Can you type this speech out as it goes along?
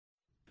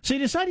So you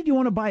decided you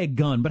want to buy a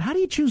gun, but how do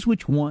you choose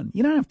which one?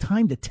 You don't have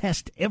time to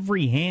test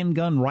every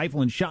handgun,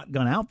 rifle, and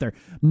shotgun out there.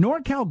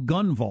 NorCal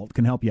Gun Vault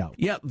can help you out.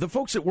 Yeah, the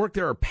folks that work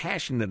there are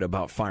passionate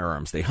about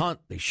firearms. They hunt,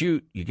 they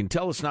shoot. You can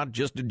tell it's not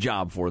just a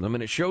job for them,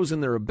 and it shows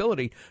in their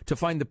ability to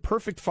find the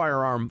perfect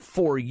firearm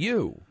for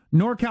you.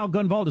 NorCal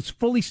Gun Vault is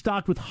fully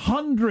stocked with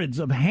hundreds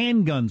of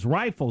handguns,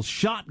 rifles,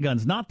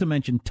 shotguns, not to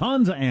mention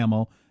tons of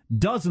ammo,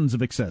 dozens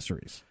of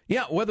accessories.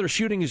 Yeah, whether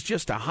shooting is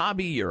just a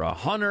hobby, you're a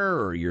hunter,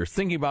 or you're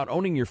thinking about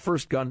owning your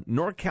first gun,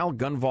 NorCal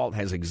Gun Vault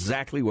has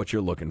exactly what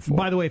you're looking for.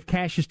 By the way, if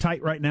cash is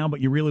tight right now, but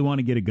you really want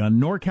to get a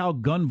gun,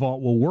 NorCal Gun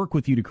Vault will work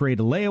with you to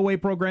create a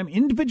layaway program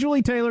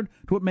individually tailored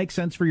to what makes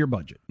sense for your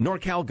budget.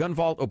 NorCal Gun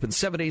Vault opens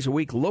 7 days a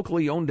week,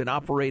 locally owned and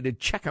operated.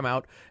 Check them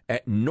out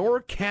at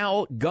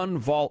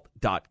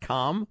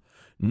NorCalGunVault.com.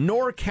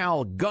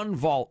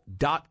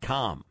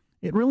 NorCalGunVault.com.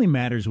 It really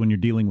matters when you're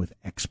dealing with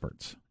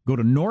experts. Go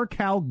to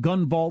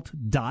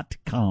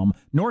NorCalGunVault.com,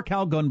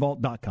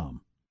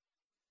 NorCalGunVault.com.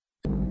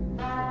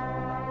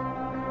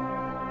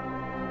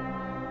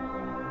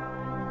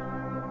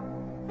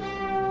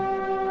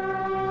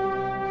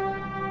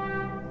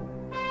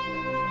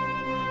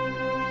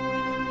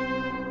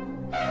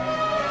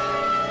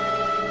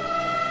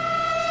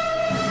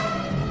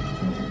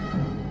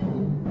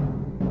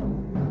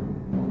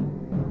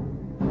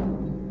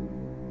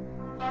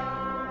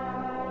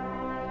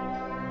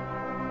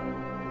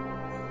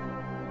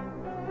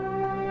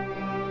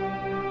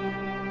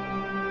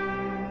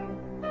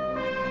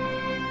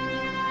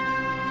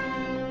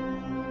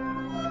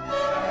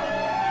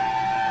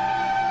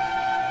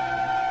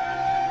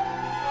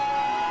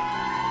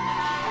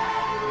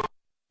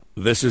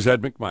 This is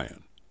Ed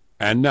McMahon.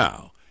 And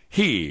now,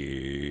 here's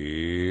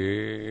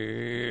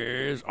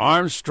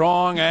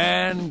Armstrong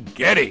and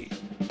Getty.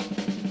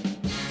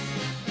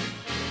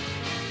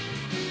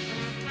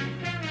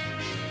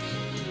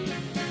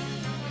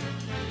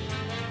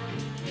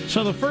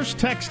 So the first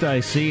text I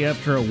see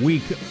after a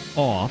week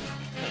off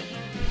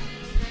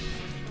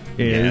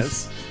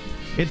is,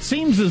 It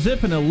seems as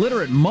if an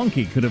illiterate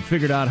monkey could have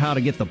figured out how to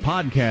get the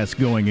podcast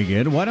going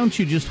again. Why don't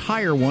you just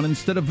hire one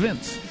instead of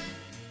Vince?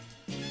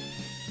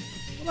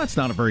 Well, that's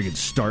not a very good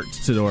start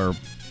to our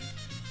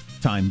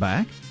time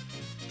back,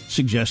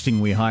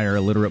 suggesting we hire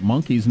illiterate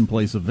monkeys in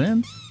place of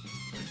Vince.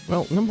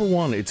 Well, number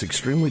one, it's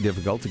extremely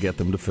difficult to get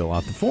them to fill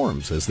out the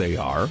forms, as they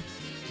are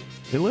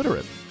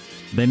illiterate.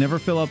 They never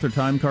fill out their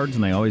time cards,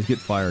 and they always get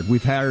fired.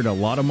 We've hired a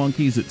lot of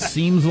monkeys. It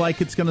seems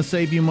like it's going to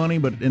save you money,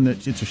 but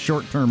it's a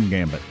short-term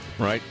gambit.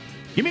 Right.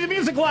 Give me the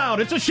music loud.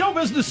 It's a show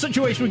business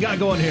situation we got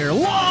going here.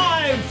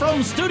 Live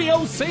from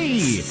Studio C.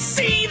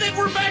 See that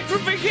we're back from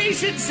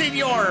vacation,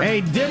 senor.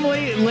 A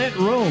dimly lit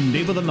room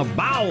deep within the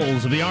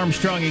bowels of the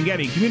Armstrong and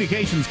Getty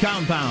Communications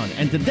compound.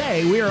 And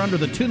today we are under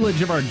the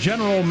tutelage of our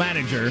general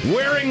manager.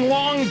 Wearing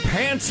long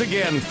pants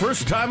again.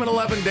 First time in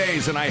 11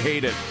 days, and I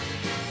hate it.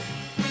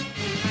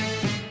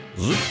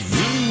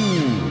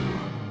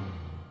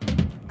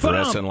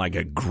 Dressing like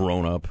a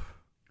grown-up.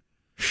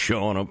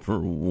 Showing up for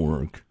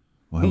work.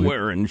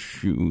 Wearing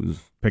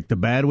shoes. Picked a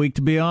bad week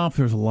to be off.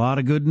 There's a lot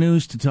of good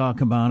news to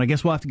talk about. I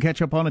guess we'll have to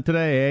catch up on it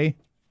today, eh?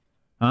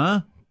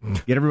 Huh?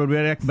 Get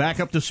everybody back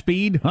up to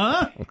speed,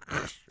 huh?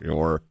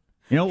 Sure.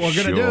 You know what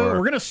we're going to do? We're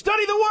going to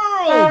study the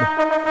world!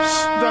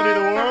 Study the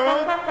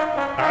world?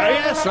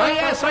 Yes.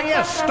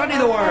 Study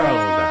the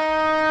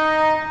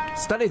world.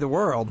 Study the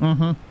world?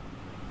 Mm-hmm.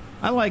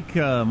 I like,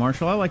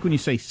 Marshall, I like when you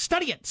say,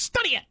 study it!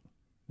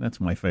 That's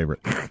my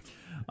favorite.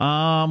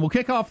 We'll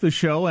kick off the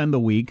show and the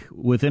week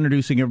with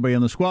introducing everybody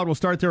on the squad. We'll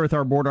start there with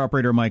our board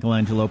operator,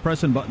 Michelangelo,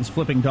 pressing buttons,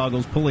 flipping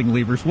toggles, pulling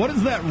levers. What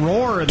is that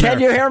roar in there?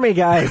 Can you hear me,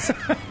 guys?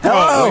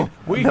 Hello.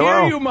 We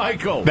hear you,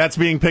 Michael. That's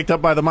being picked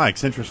up by the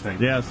mics.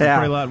 Interesting. Yes, that's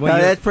pretty loud.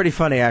 That's pretty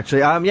funny,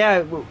 actually.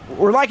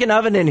 We're like an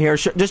oven in here.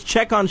 Just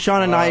check on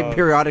Sean and I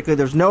periodically.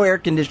 There's no air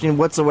conditioning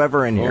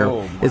whatsoever in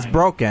here. It's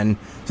broken.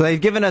 So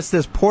they've given us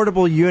this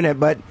portable unit,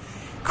 but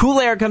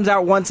cool air comes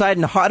out one side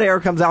and hot air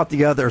comes out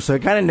the other, so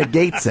it kind of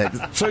negates it.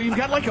 So you've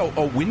got like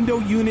a window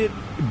unit,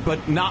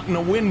 but not in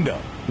a window.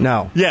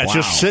 No. Yeah, it's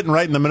just sitting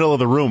right in the middle of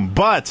the room.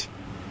 But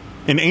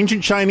in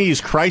ancient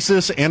Chinese,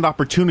 crisis and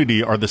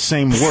opportunity are the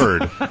same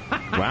word.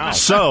 Wow.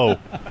 So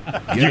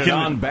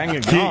bang a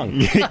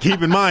gong.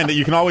 Keep in mind that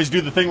you can always do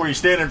the thing where you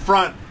stand in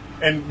front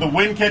and the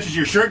wind catches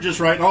your shirt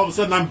just right, and all of a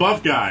sudden I'm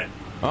buff guy.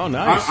 Oh,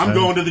 nice. I'm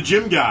going to the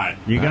gym guy.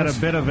 You got a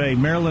bit of a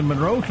Marilyn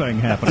Monroe thing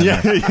happening.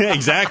 Yeah,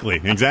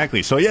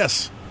 exactly. So,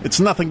 yes, it's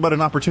nothing but an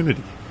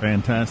opportunity.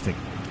 Fantastic.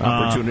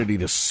 Opportunity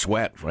to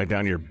sweat right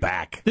down your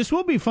back. This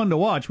will be fun to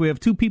watch. We have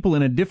two people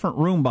in a different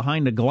room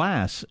behind a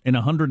glass in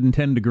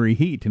 110-degree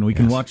heat, and we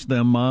can watch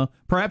them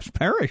perhaps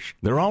perish.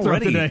 They're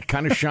already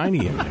kind of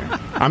shiny in there.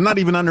 I'm not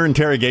even under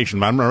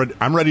interrogation, but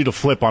I'm ready to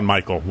flip on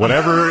Michael.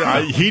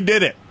 Whatever, he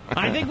did it.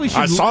 I think we should.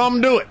 I saw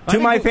him do it. To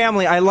my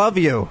family, I love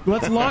you.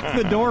 Let's lock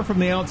the door from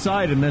the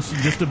outside and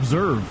just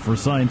observe for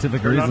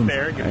scientific reasons.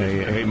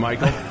 Hey,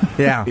 Michael.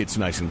 Yeah. It's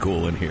nice and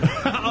cool in here.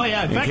 Oh,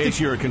 yeah. In case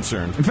you're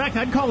concerned. In fact,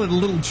 I'd call it a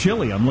little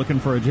chilly. I'm looking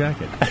for a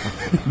jacket.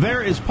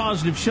 There is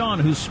Positive Sean,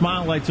 whose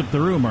smile lights up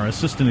the room, our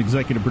assistant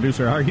executive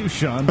producer. How are you,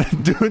 Sean?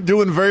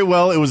 Doing very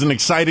well. It was an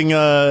exciting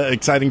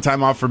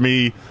time off for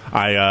me.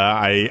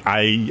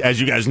 I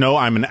as you guys know,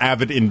 I'm an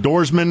avid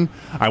indoorsman.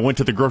 I went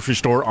to the grocery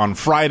store on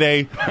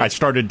Friday. I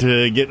started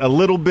to get a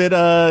little bit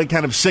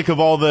kind of sick of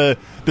all the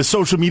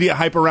social media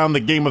hype around the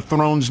Game of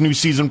Thrones new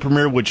season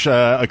premiere, which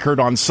occurred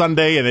on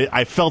Sunday, and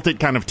I felt it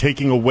kind of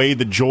taking away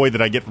the joy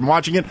that I get from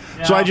watching it.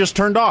 Yeah. So I just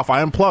turned off.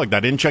 I unplugged. I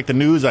didn't check the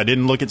news. I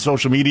didn't look at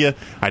social media.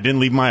 I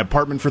didn't leave my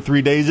apartment for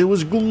 3 days. It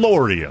was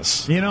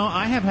glorious. You know,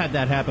 I have had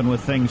that happen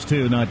with things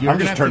too. I'm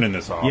just turning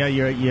this off. Yeah,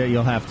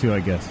 you'll have to, I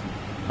guess.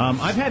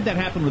 I've had that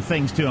happen with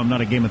things too. I'm not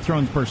a Game of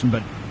Thrones person,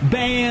 but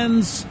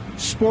bands,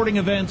 sporting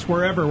events,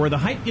 wherever, where the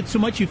hype gets so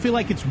much you feel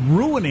like it's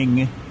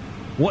ruining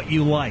what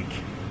you like.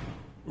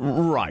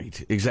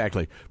 Right,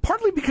 exactly.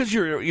 Partly because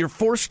you're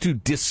forced to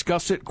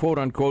discuss it, quote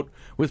unquote,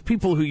 with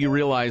people who you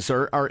realize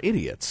are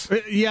idiots.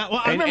 Yeah,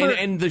 well, I remember,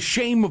 and the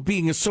shame of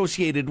being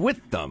associated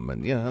with them.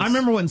 And I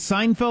remember when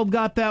Seinfeld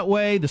got that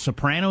way, The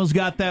Sopranos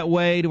got that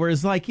way, to where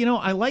it's like,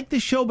 I like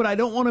this show, but I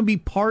don't want to be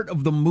part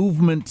of the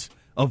movement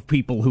of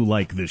people who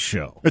like this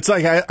show. It's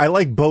like, I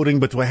like boating,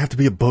 but do I have to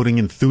be a boating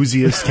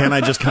enthusiast? Can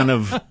I just kind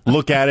of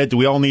look at it? Do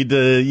we all need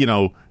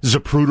to,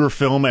 Zapruder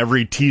film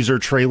every teaser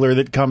trailer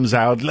that comes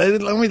out?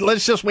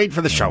 Let's just wait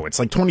for the show. It's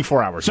like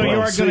 24 hours. So you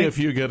are going to, if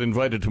you get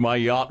invited to my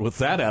yacht with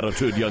that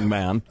attitude, young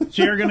man.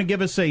 So you're going to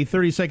give us a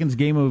 30 seconds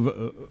Game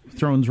of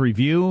Thrones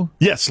review?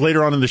 Yes,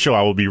 later on in the show,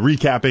 I will be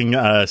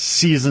recapping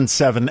Season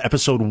 7,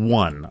 Episode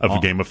 1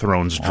 of Game of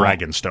Thrones,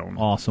 Dragonstone.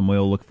 Awesome.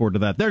 We'll look forward to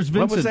that. There's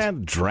Vincent. What was that?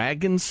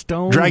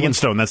 Dragonstone?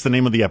 Dragonstone. That's the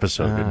name of the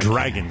episode.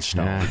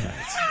 Dragonstone.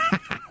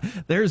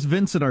 There's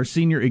Vincent, our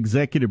senior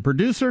executive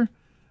producer.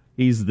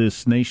 He's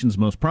this nation's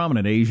most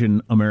prominent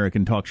Asian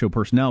American talk show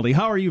personality.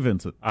 How are you,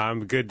 Vincent?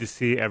 I'm good to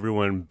see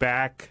everyone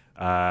back.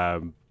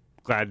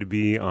 Glad to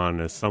be on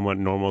a somewhat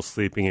normal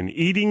sleeping and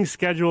eating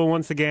schedule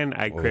once again.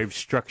 I crave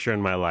structure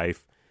in my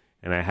life,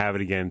 and I have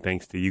it again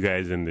thanks to you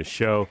guys in the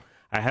show.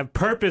 I have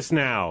purpose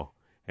now,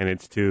 and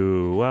it's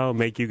to,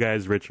 make you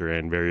guys richer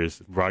and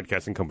various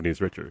broadcasting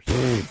companies richer. So.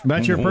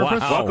 That's your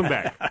purpose? Wow. Welcome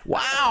back.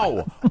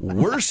 Wow.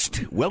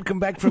 Worst welcome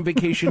back from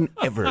vacation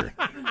ever.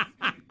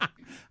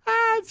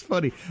 It's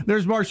funny.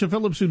 There's Marshall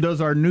Phillips, who does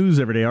our news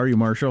every day. How are you,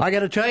 Marshall? I got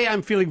to tell you,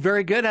 I'm feeling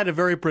very good. Had a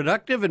very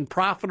productive and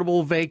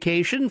profitable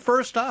vacation.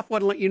 First off,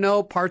 want to let you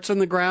know, parts on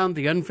the ground,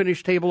 the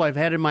unfinished table I've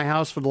had in my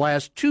house for the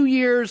last 2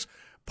 years,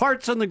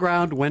 parts on the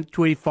ground went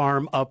to a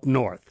farm up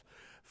north.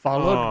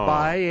 Followed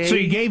by a... So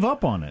you gave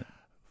up on it?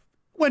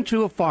 Went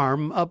to a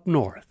farm up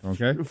north.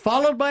 Okay.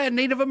 Followed by a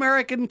Native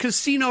American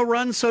casino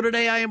run. So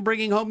today I am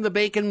bringing home the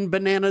bacon,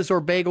 bananas,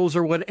 or bagels,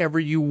 or whatever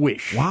you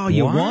wish. Wow,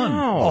 you won.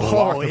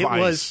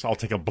 I'll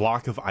take a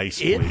block of ice,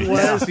 please. It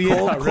was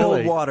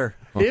cold water.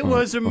 It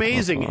was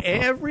amazing.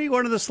 Every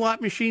one of the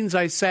slot machines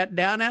I sat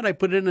down at, I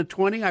put in a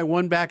 20. I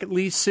won back at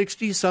least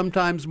 60,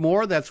 sometimes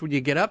more. That's when you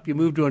get up. You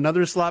move to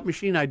another slot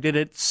machine. I did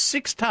it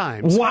 6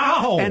 times.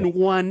 Wow. And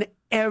won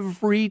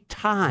every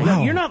time.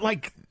 Wow. You're not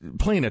like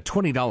playing a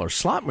 $20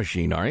 slot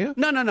machine, are you?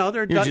 No.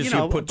 They're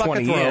you put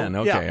 20 in.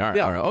 Okay,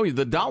 yeah, all right. Oh,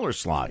 the dollar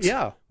slots.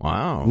 Yeah.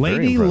 Wow.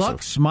 Lady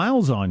Luck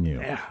smiles on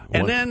you. Yeah.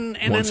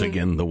 Once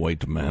again, the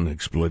white man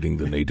exploiting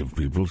the native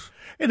peoples.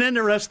 And then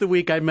the rest of the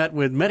week, I met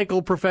with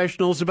medical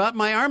professionals about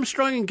my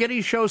Armstrong and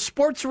Getty Show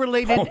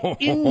sports-related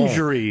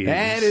injuries.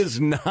 That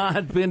has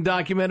not been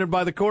documented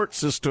by the court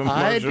system.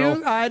 I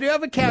do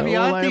have a caveat.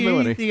 No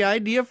liability. The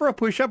idea for a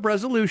push-up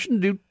resolution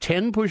to do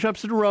 10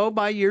 push-ups in a row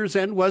by year's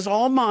end was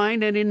all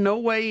mine and in no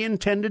way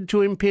intended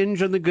to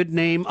impinge on the good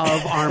name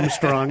of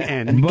Armstrong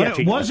and But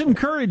Getty. It was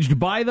encouraged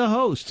by the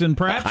hosts, and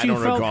perhaps I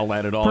don't recall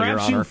that at all, Your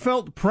Perhaps Honor. you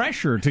felt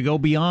pressure to go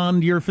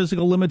beyond your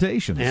physical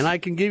limitations. And I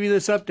can give you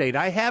this update.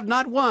 I have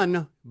not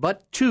one,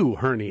 but 2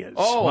 hernias.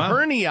 Oh,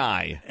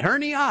 herniae.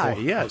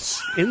 Herniae,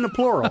 yes, in the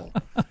plural.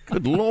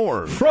 Good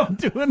Lord. From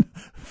doing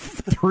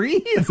 3?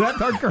 Is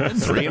that our current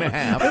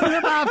 3.5. It was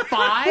about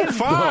 5.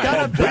 Five. Got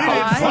up to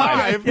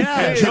 5.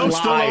 Yeah, Joe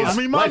still owes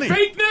me money.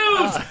 Fake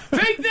news!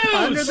 Fake news!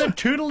 Under the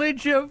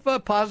tutelage of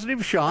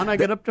Positive Sean, I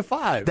got up to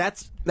 5.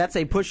 That's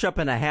a push-up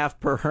and a half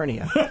per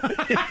hernia.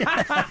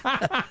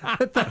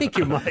 Thank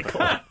you, Michael.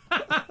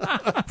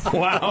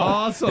 Wow.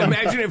 Awesome.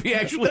 Imagine if he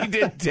actually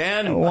did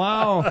 10.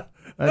 Wow.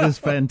 That is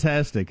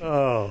fantastic.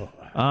 So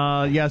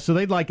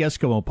they'd like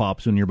Eskimo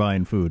Pops when you're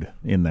buying food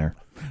in there.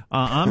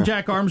 I'm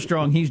Jack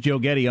Armstrong. He's Joe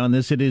Getty on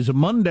this. It is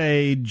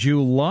Monday,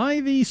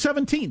 July the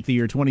 17th, the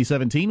year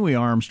 2017. We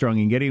are Armstrong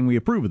and Getty, and we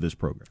approve of this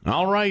program.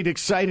 All right,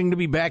 exciting to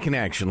be back in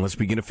action. Let's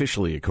begin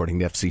officially according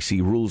to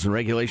FCC rules and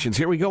regulations.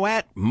 Here we go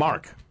at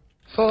Mark.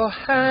 For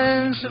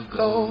hands of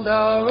gold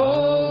are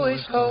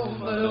always cold,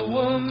 but a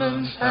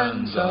woman's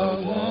hands are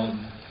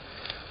warm.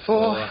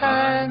 For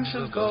hands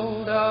of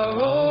gold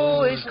are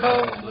always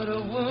cold, but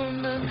a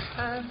woman's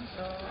hands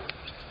are warm.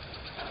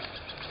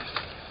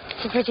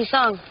 It's a pretty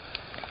song.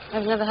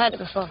 I've never heard it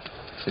before.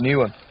 It's a new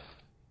one.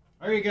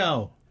 There you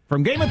go.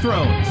 From Game of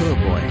Thrones. Oh,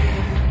 boy.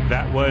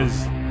 That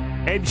was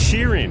Ed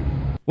Sheeran.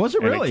 Was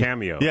it and really? a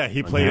cameo. Yeah,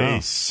 he played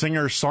a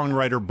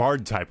singer-songwriter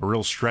bard type, a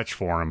real stretch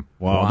for him.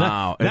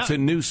 Wow. It's a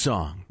new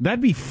song.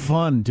 That'd be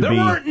fun to There be.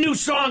 weren't new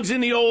songs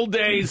in the old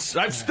days.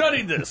 I've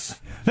studied this.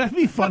 That'd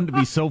be fun to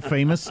be so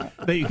famous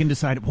that you can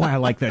decide, boy, I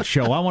like that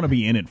show. I want to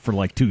be in it for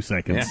like 2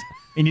 seconds. Yeah.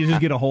 And you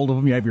just get a hold of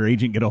them. You have your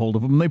agent get a hold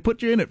of them. And they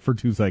put you in it for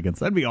 2 seconds.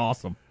 That'd be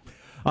awesome.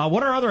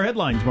 What are other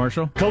headlines,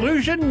 Marshall?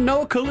 Collusion,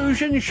 no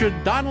collusion.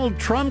 Should Donald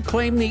Trump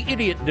claim the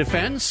idiot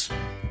defense?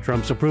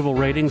 Trump's approval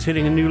ratings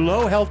hitting a new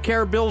low.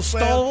 Healthcare bill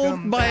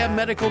stalled by a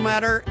medical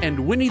matter.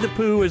 And Winnie the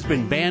Pooh has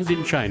been banned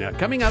in China.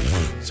 Coming up,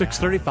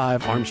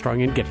 6:35,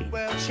 Armstrong and Getty.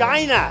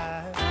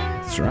 China.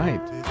 That's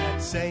right.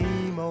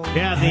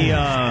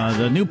 Yeah,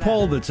 the new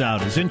poll that's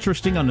out is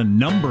interesting on a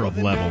number of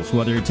levels,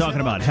 whether you're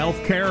talking about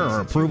healthcare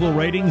or approval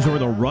ratings or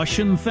the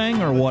Russian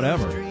thing or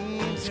whatever.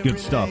 It's good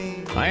stuff.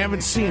 I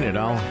haven't seen it.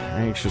 I'll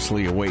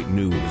anxiously await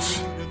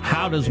news.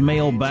 How does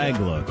MailBag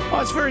look? Oh,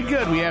 it's very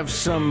good. We have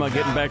some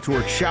getting back to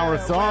work shower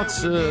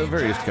thoughts,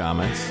 various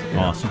comments.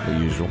 Awesome. The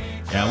usual.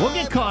 Yeah, we'll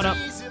get caught up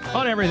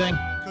on everything.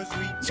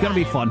 It's going to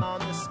be fun.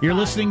 You're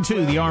listening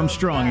to the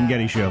Armstrong and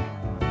Getty Show.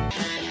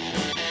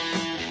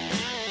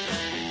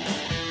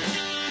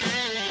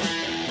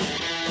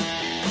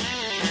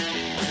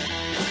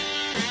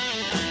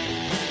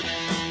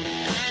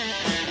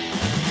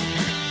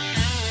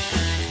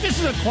 This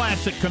is a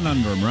classic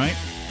conundrum, right?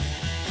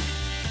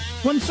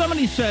 When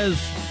somebody says,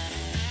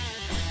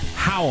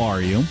 "How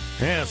are you?"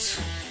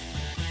 Yes.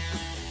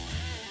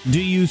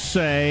 Do you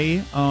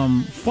say,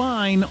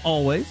 fine,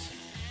 always?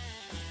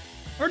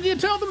 Or do you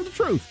tell them the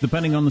truth,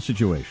 depending on the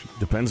situation?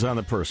 Depends on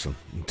the person.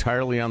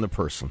 Entirely on the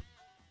person.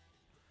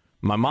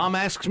 My mom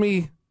asks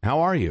me, how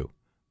are you?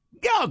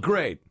 Yeah,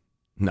 great.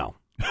 No.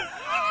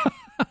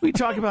 We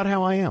talk about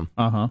how I am.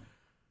 Uh-huh.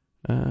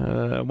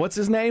 What's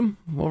his name?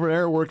 Over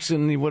there, works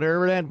in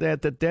whatever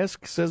at the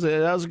desk. Says,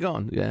 how's it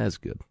going? Yeah, that's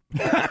good.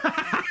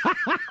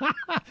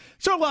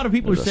 So a lot of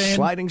people There's are saying,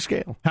 sliding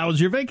scale. how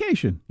was your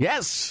vacation?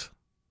 Yes.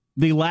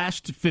 The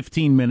last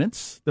 15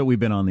 minutes that we've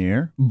been on the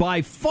air,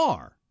 by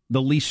far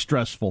the least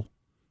stressful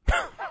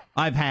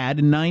I've had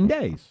in 9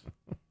 days,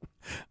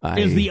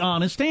 is the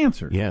honest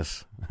answer.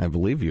 Yes, I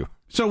believe you.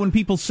 So when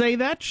people say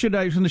that, should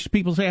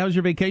people say, how's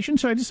your vacation?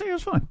 Should I just say it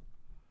was fine?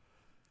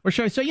 Or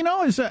should I say,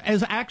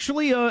 as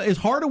actually as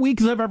hard a week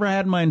as I've ever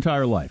had in my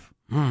entire life?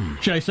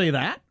 Should I say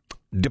that?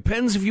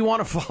 Depends if you want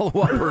to follow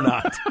up or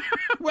not.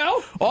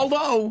 Well,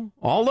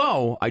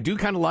 although I do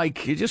kind of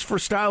like, just for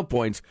style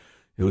points,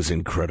 it was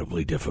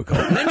incredibly difficult.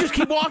 And then just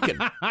keep walking.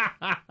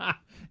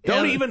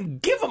 Don't even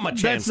give them a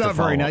chance. That's not to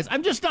follow very nice. up.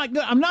 I'm just not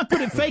good. I'm not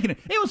good at faking it.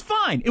 It was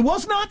fine. It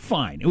was not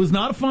fine. It was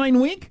not a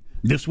fine week.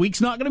 This week's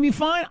not going to be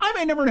fine. I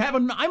may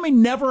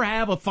never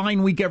have a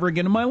fine week ever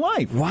again in my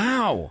life.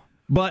 Wow.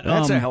 But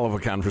That's a hell of a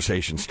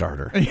conversation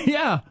starter.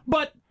 Yeah,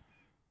 but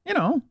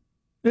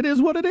it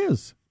is what it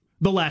is.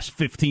 The last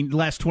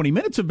 20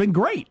 minutes have been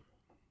great.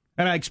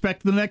 And I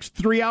expect the next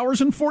 3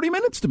 hours and 40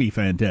 minutes to be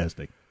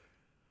fantastic.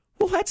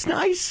 Well, that's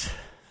nice.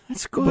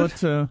 That's good. But,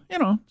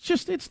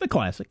 it's the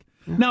classic.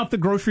 Yeah. Now, if the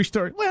grocery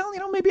store,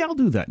 maybe I'll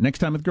do that next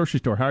time at the grocery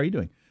store. How are you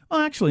doing? Well,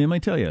 actually, let me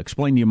tell you,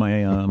 explain to you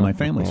my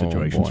family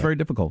situation. Boy. It's very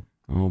difficult.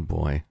 Oh,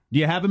 boy. Do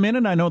you have a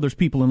minute? I know there's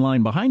people in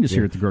line behind us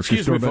here at the grocery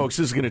store. Excuse me, folks.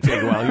 This is going to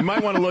take a while. You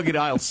might want to look at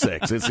aisle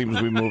 6. It seems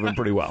to be moving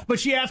pretty well. But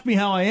she asked me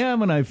how I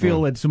am, and I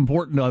feel it's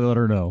important to let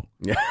her know.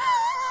 Yeah.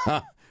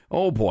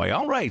 Oh, boy.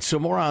 All right. So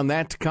more on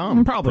that to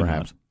come. Probably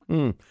perhaps.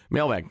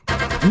 Mailbag.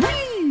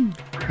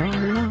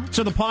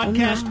 So the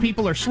podcast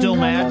people are still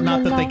mad,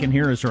 not that they can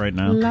hear us right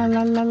now.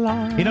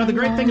 The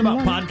great thing about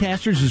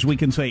podcasters is we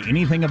can say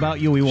anything about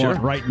you we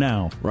want right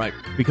now. Right.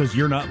 Because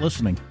you're not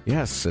listening.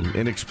 Yes, and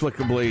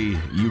inexplicably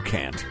you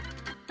can't.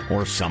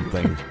 Or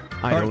something.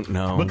 I don't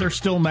know. But they're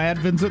still mad,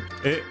 Vincent?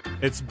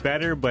 It's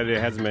better, but it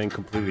hasn't been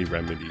completely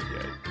remedied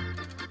yet.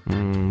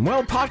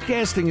 Well,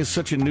 podcasting is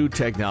such a new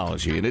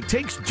technology, and it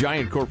takes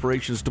giant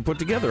corporations to put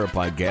together a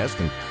podcast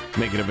and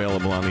make it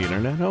available on the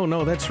internet. Oh,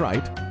 no, that's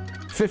right.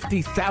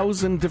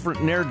 50,000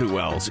 different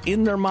ne'er-do-wells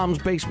in their mom's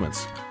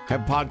basements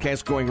have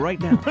podcasts going right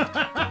now.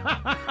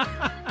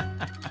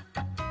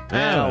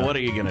 Well, what are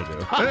you going to do?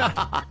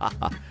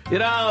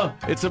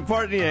 It's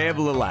important you have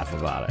a little laugh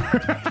about it.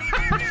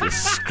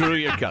 Just screw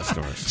your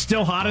customers.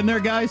 Still hot in there,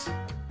 guys?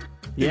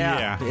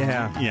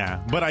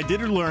 Yeah. But I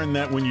did learn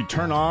that when you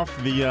turn off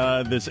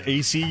the this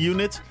AC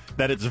unit,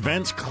 that its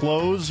vents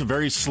close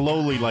very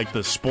slowly, like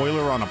the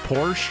spoiler on a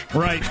Porsche.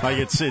 Right. Like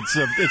it's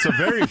a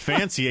very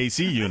fancy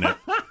AC unit.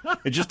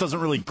 It just doesn't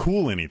really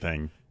cool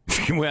anything.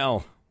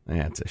 Well,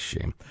 that's a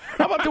shame.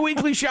 How about the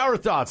weekly shower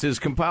thoughts? Is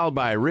compiled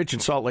by Rich in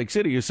Salt Lake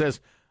City, who says,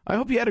 "I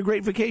hope you had a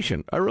great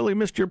vacation. I really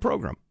missed your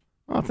program."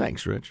 Oh,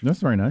 thanks, Rich. That's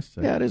very nice.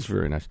 Yeah, it is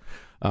very nice.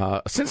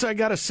 Since I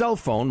got a cell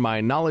phone,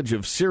 my knowledge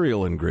of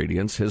cereal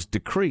ingredients has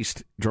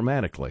decreased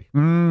dramatically.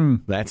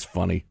 That's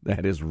funny.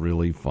 That is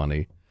really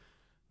funny.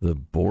 The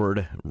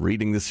bored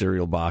reading the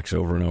cereal box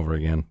over and over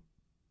again.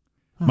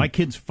 My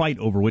kids fight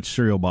over which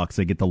cereal box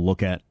they get to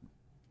look at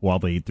while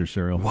they eat their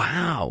cereal.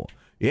 Wow.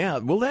 Yeah,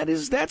 well,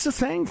 that's a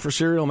thing for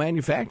cereal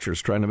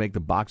manufacturers, trying to make the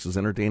box as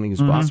entertaining as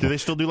possible. Do they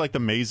still do like the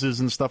mazes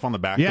and stuff on the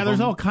back? Yeah, of there's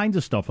them? all kinds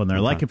of stuff on there,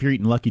 like if you're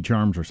eating Lucky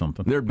Charms or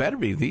something. There better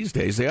be these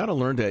days. They ought to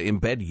learn to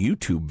embed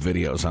YouTube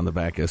videos on the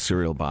back of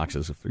cereal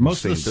boxes if they're going to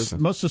stay in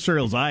business. Most of the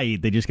cereals I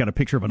eat, they just got a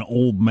picture of an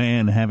old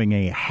man having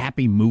a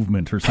happy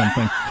movement or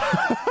something.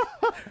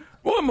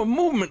 Boy, my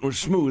movement was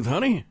smooth,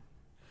 honey.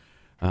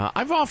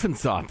 I've often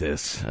thought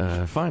this.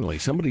 Finally,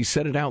 somebody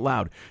said it out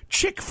loud.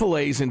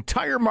 Chick-fil-A's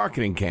entire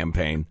marketing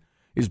campaign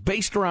is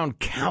based around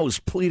cows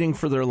pleading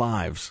for their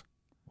lives.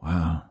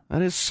 Wow.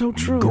 That is so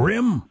true.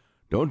 Grim.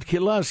 Don't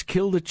kill us,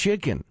 kill the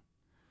chicken.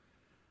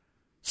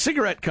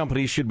 Cigarette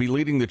companies should be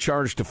leading the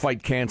charge to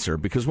fight cancer,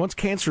 because once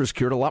cancer is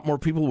cured, a lot more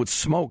people would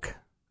smoke.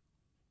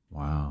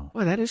 Wow.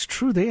 Boy, that is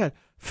true. They had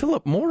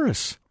Philip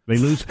Morris. They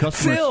lose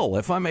customers. Phil,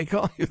 if I may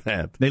call you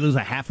that. They lose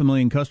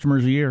 500,000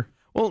 customers a year.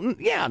 Well,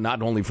 yeah,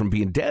 not only from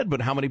being dead,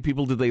 but how many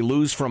people did they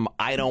lose from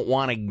I don't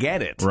want to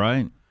get it?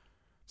 Right.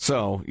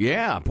 So,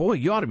 yeah, boy,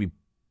 you ought to be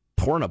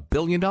pouring $1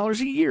 billion a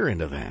year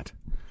into that.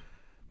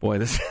 Boy,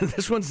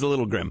 this one's a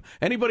little grim.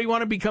 Anybody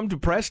want to become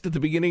depressed at the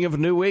beginning of a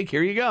new week?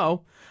 Here you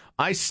go.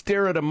 I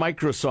stare at a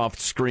Microsoft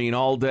screen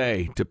all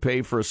day to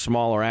pay for a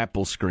smaller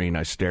Apple screen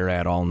I stare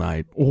at all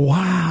night.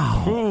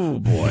 Wow. Oh,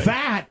 boy.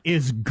 That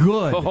is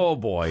good. Oh,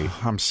 boy.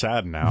 I'm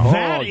sad now.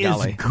 That is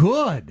golly.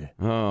 good.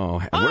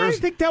 Oh, I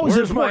think that was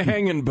where's important. my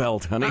hanging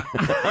belt, honey?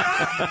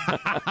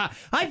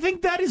 I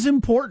think that is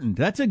important.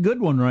 That's a good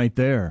one right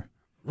there.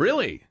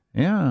 Really?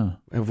 Yeah.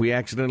 Have we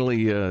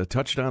accidentally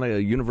touched on a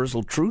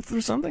universal truth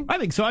or something? I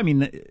think so. I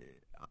mean,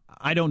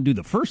 I don't do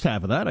the first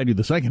half of that. I do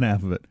the second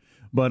half of it.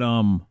 But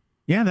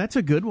yeah, that's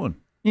a good one.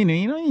 You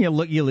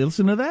you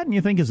listen to that and you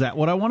think, is that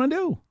what I want to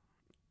do?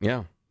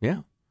 Yeah.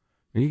 There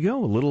you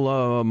go. A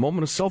little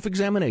moment of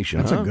self-examination.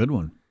 That's a good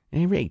one.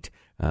 Hey, wait.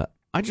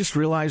 I just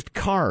realized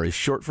car is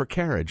short for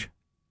carriage.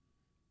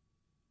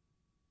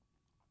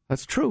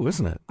 That's true,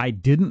 isn't it? I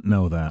didn't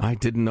know that. I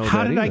didn't know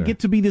How that did I either. get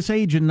to be this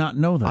age and not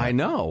know that? I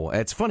know.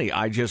 It's funny.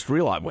 I just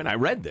realized when I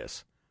read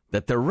this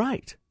that they're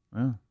right.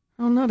 Yeah.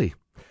 Oh, nutty.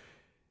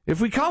 If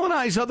we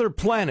colonize other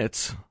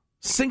planets,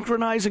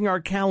 synchronizing our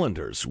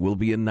calendars will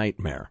be a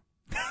nightmare.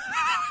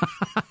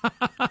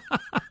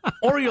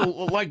 Or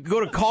you'll like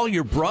go to call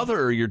your brother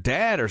or your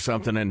dad or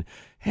something and,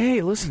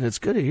 hey, listen, it's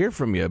good to hear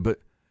from you, but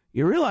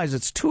you realize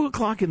it's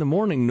 2:00 in the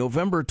morning,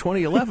 November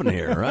 2011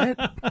 here, right?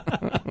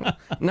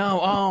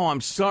 No,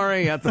 I'm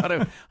sorry. I thought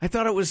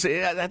it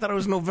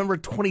was November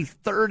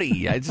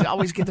 2030. I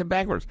always get that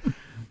backwards.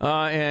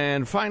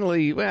 And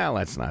finally, well,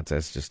 that's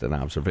just an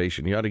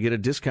observation. You ought to get a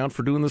discount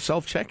for doing the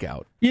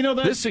self-checkout. You know,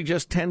 this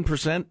suggests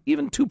 10%,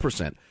 even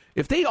 2%.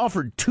 If they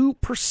offered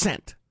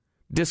 2%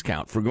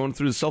 discount for going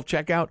through the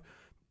self-checkout,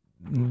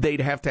 they'd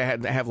have to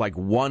have like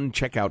one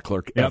checkout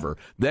clerk ever.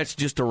 That's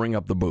just to ring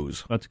up the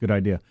booze. That's a good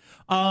idea.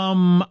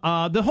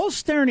 The whole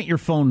staring at your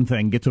phone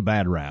thing gets a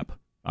bad rap,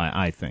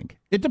 I think.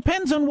 It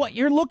depends on what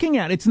you're looking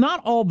at. It's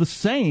not all the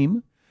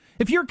same.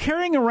 If you're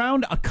carrying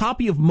around a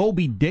copy of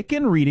Moby Dick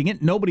and reading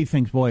it, nobody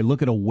thinks, boy,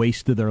 look at a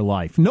waste of their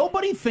life.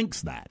 Nobody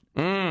thinks that.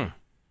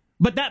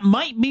 But that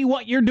might be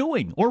what you're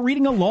doing, or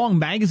reading a long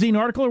magazine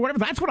article or whatever.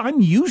 That's what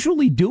I'm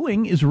usually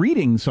doing, is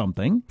reading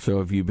something. So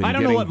have you been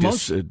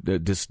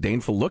getting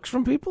disdainful looks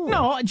from people?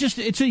 No,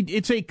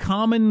 it's a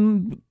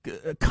common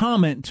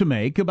comment to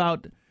make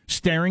about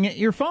staring at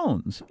your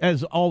phones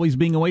as always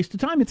being a waste of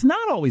time. It's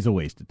not always a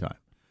waste of time.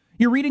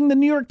 You're reading the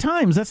New York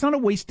Times. That's not a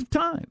waste of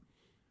time.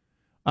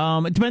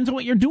 It depends on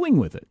what you're doing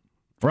with it.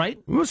 Right?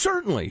 Well,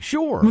 certainly,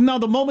 sure. Now,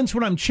 the moments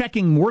when I'm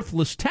checking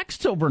worthless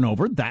texts over and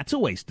over, that's a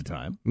waste of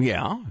time.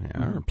 Yeah,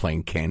 or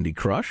playing Candy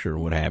Crush or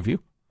what have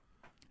you.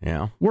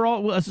 Yeah,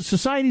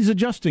 society's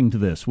adjusting to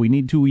this. We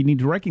need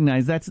to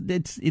recognize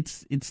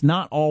it's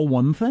not all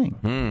one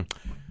thing.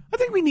 I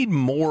think we need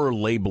more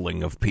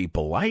labeling of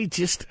people. I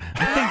think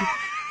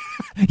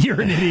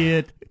you're an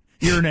idiot.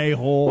 You're an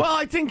a-hole. Well,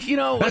 I think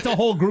that's a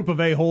whole group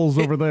of a-holes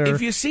over there.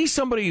 If you see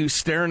somebody who's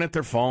staring at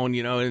their phone,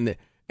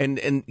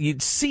 and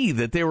you'd see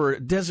that they were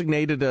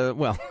designated,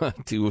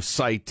 to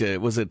cite,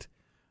 was it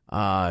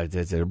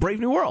Brave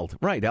New World?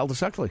 Right, Aldous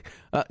Huxley.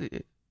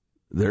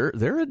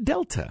 They're a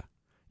Delta.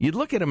 You'd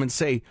look at them and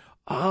say,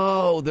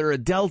 oh, they're a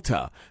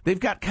Delta. They've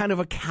got kind of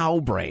a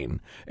cow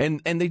brain. And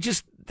they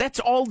just,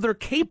 that's all they're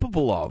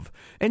capable of.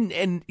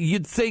 And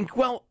you'd think,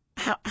 well,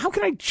 how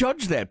can I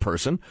judge that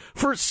person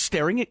for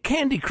staring at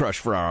Candy Crush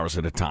for hours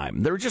at a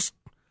time?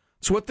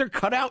 It's what they're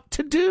cut out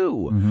to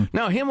do. Mm-hmm.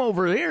 Now, him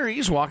over there,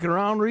 he's walking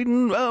around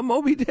reading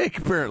Moby Dick,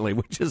 apparently,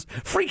 which is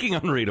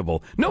freaking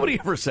unreadable. Nobody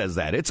ever says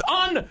that. It's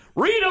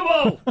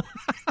unreadable!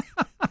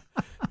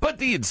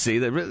 But you'd see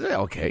that,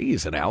 okay,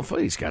 he's an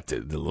alpha. He's got the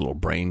little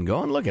brain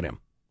going. Look at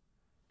him.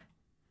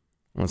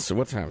 So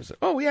what time is it?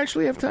 Oh, we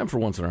actually have time for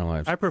once in our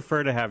lives. I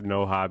prefer to have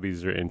no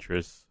hobbies or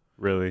interests,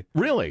 really.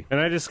 Really? And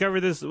I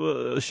discovered this.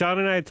 Sean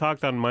and I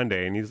talked on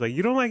Monday, and he's like,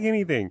 you don't like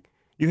anything.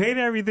 You hate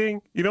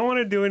everything. You don't want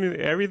to do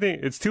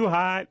everything. It's too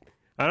hot.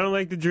 I don't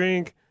like to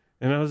drink.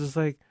 And I was just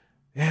like,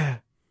 yeah,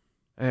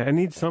 I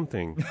need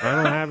something. I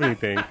don't have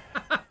anything.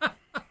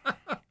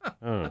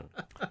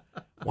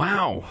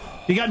 Wow.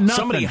 You got nothing.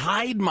 Somebody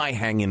hide my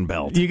hanging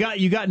belt. You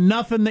got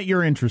nothing that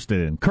you're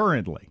interested in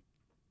currently.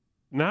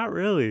 Not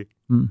really.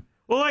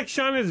 Well, like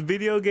Sean has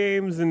video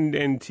games and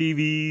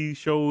TV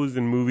shows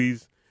and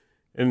movies,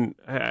 and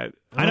I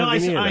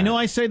know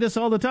I say this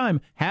all the time.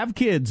 Have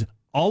kids.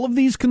 All of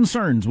these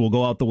concerns will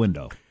go out the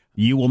window.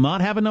 You will not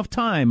have enough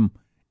time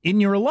in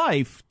your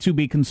life to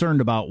be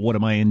concerned about what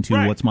am I into,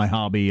 what's my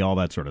hobby, all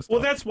that sort of stuff.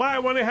 Well, that's why I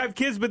want to have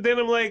kids, but then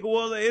I'm like,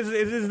 well,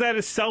 is that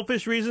a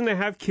selfish reason to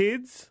have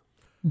kids?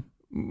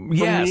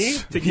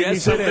 Yes, to give me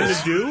something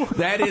to do.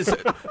 That is,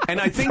 and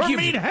I think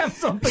me to have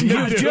something to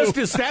you've do. just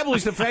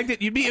established the fact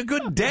that you'd be a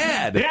good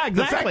dad. Yeah,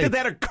 exactly. The fact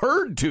that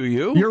occurred to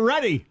you. You're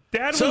ready.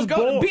 Dad So was go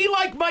bold. be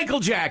like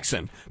Michael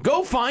Jackson.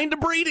 Go find a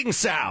breeding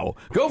sow.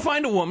 Go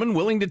find a woman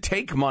willing to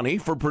take money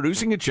for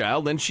producing a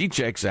child. Then she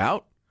checks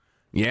out.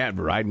 Yeah,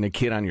 riding a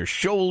kid on your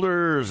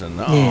shoulders, and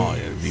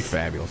it'd be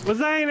fabulous. Was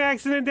that an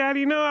accident,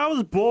 Daddy? No, I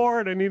was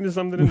bored. I needed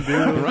something to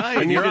do.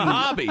 Right, you're a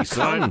hobby,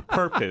 son. On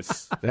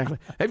purpose. Exactly.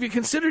 Have you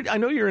considered? I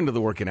know you're into the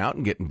working out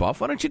and getting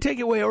buff. Why don't you take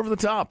it way over the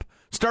top?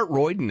 Start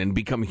roiding and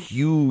become a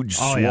huge,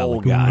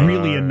 swole guy.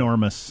 Really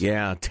enormous.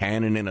 Yeah,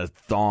 tanning in a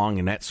thong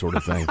and that sort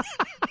of thing.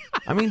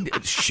 I mean,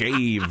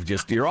 shave.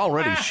 You're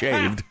already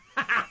shaved.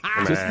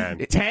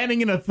 Man.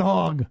 Tanning in a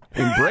thong.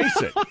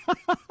 Embrace it.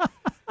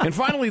 And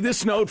finally,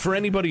 this note for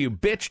anybody who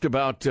bitched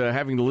about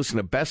having to listen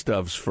to best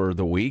ofs for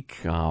the week,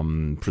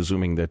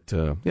 presuming that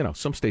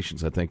some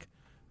stations I think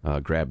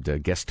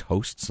grabbed guest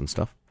hosts and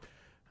stuff,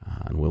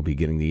 and we'll be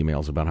getting the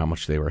emails about how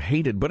much they were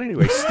hated. But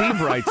anyway, Steve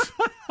writes,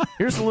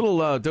 here's a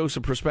little dose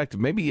of perspective.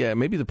 Maybe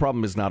the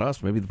problem is not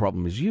us. Maybe the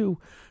problem is you.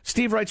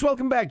 Steve writes,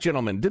 welcome back,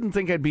 gentlemen. Didn't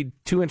think I'd be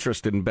too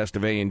interested in Best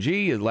of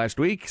A&G last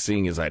week,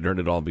 seeing as I'd heard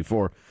it all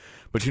before.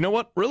 But you know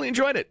what? Really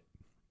enjoyed it.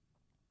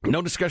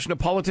 No discussion of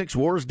politics,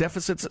 wars,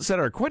 deficits,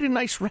 etc. Quite a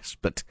nice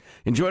respite.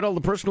 Enjoyed all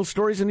the personal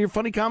stories and your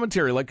funny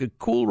commentary, like a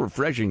cool,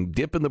 refreshing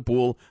dip in the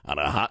pool on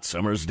a hot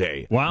summer's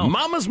day. Wow.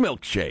 Mama's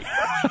milkshake.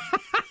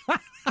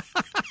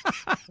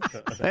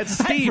 That's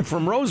Steve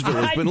from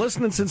Roseville, who's been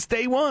listening since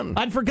day one.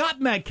 I'd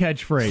forgotten that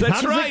catchphrase.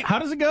 That's right. How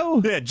does it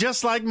go? Yeah,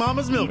 just like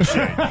Mama's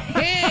milkshake.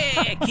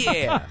 Heck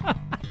yeah.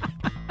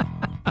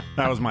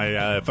 That was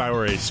my, if I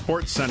were a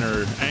Sports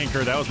Center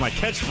anchor, that was my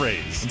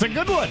catchphrase. It's a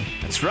good one.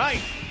 That's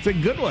right. It's a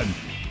good one.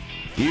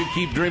 You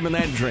keep dreaming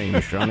that dream,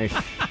 Shawnee.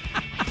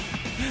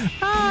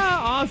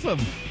 Awesome.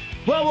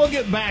 Well, we'll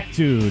get back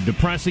to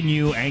depressing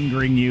you,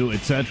 angering you,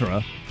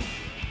 etc.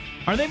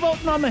 Are they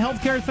voting on the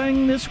healthcare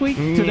thing this week?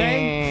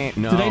 Today?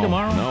 No. Today,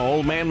 tomorrow? No,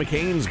 old man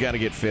McCain's got to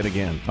get fit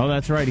again. Oh,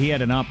 that's right. He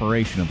had an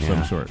operation of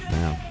some sort.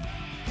 Yeah.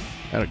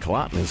 Had a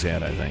clot in his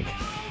head, I think.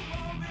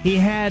 He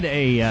had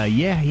he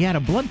had a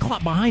blood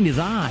clot behind his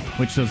eye,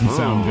 which doesn't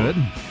sound good.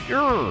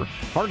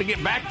 Hard to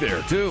get back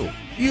there, too.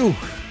 Ew.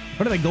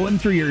 What, do they go in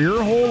through your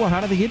ear hole, or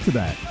how do they get to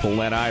that? Pull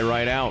that eye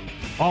right out.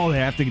 Oh, they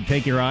have to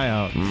take your eye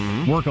out,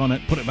 work on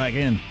it, put it back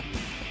in.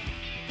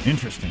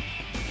 Interesting.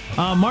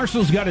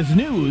 Marshall's got his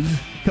news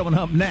coming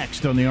up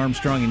next on the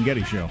Armstrong and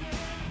Getty Show.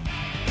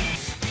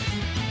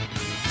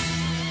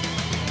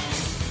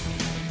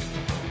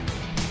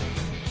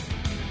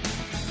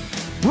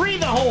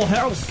 Read the whole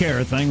health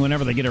care thing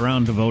whenever they get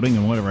around to voting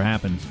and whatever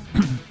happens.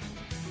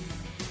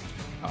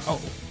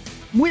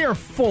 We're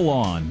full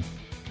on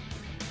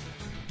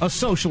a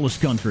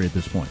socialist country at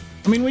this point.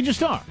 I mean, we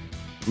just are.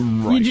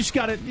 Right. You just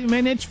got to, I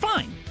mean, it's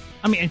fine.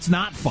 I mean, it's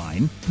not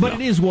fine, but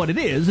it is what it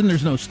is, and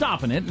there's no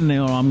stopping it, and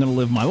I'm going to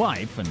live my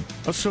life. And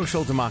a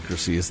social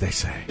democracy, as they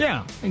say.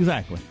 Yeah,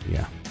 exactly.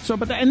 Yeah. So,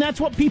 and that's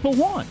what people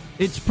want.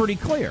 It's pretty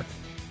clear.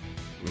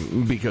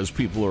 Because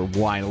people are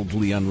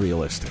wildly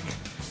unrealistic.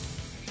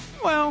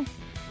 Well,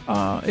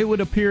 it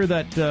would appear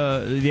that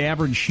the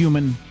average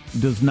human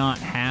does not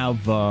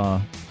have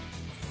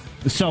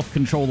the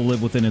self-control to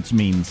live within its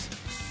means.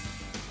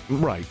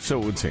 Right, so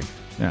it would seem.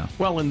 Yeah.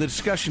 Well, and the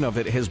discussion of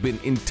it has been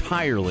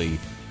entirely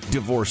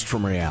divorced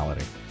from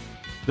reality.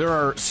 There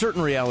are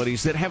certain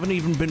realities that haven't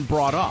even been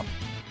brought up.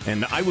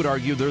 And I would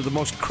argue they're the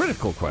most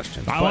critical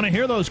questions. I want to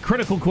hear those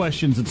critical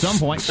questions at some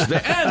point.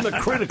 And the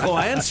critical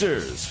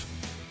answers.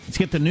 Let's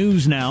get the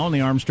news now on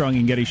the Armstrong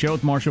and Getty Show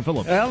with Marshall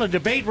Phillips. Well, a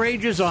debate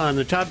rages on.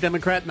 The top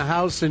Democrat in the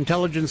House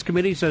Intelligence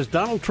Committee says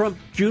Donald Trump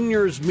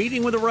Jr.'s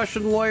meeting with a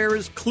Russian lawyer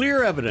is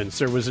clear evidence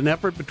there was an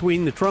effort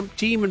between the Trump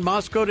team and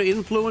Moscow to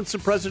influence the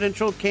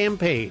presidential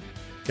campaign.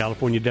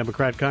 California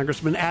Democrat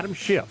Congressman Adam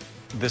Schiff.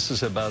 This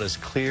is about as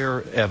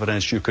clear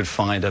evidence you could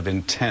find of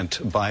intent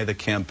by the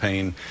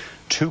campaign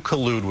to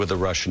collude with the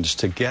Russians,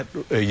 to get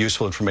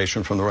useful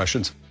information from the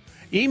Russians.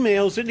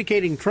 Emails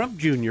indicating Trump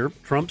Jr.,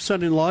 Trump's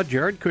son-in-law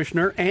Jared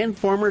Kushner, and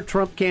former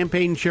Trump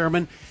campaign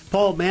chairman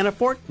Paul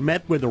Manafort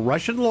met with a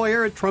Russian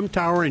lawyer at Trump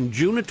Tower in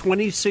June of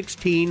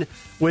 2016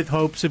 with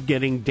hopes of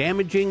getting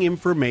damaging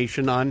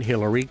information on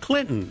Hillary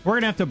Clinton. We're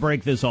going to have to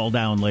break this all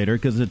down later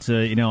because it's,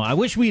 I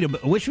wish we'd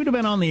have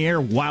been on the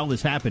air while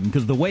this happened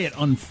because the way it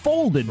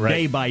unfolded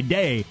day by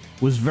day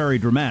was very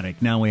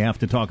dramatic. Now we have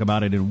to talk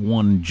about it in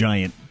one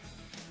giant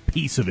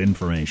piece of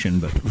information.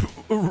 But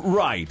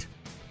Right.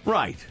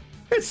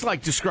 It's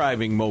like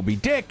describing Moby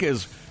Dick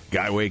as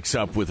guy wakes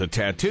up with a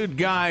tattooed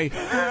guy,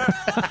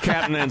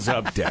 captain ends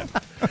up dead.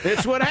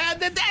 It's what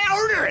happened. The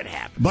order it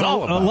happened. But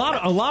a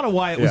lot of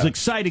why it was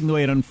exciting the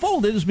way it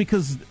unfolded is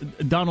because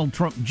Donald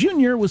Trump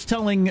Jr. was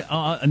telling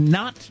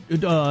not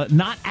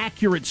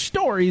accurate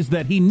stories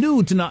that he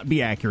knew to not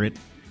be accurate.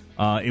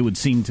 It would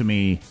seem to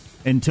me,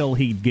 until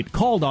he'd get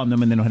called on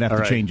them, and then he'd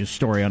have to change his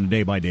story on a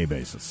day-by-day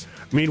basis.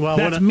 Meanwhile,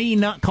 that's me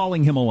not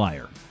calling him a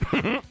liar.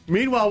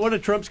 Meanwhile, one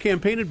of Trump's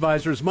campaign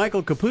advisors,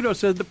 Michael Caputo,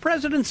 said the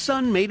president's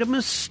son made a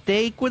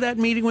mistake with that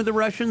meeting with the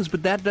Russians,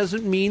 but that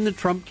doesn't mean the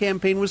Trump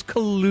campaign was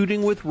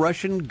colluding with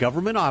Russian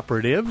government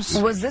operatives.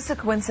 Was this a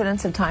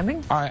coincidence of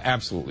timing?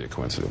 Absolutely a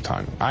coincidence of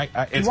timing.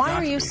 Why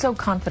are you so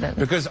confident?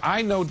 Because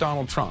I know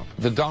Donald Trump.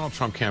 The Donald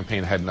Trump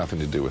campaign had nothing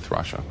to do with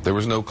Russia. There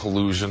was no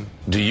collusion.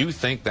 Do you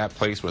think that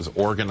place was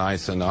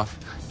organized enough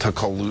to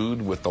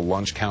collude with the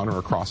lunch counter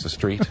across the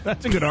street?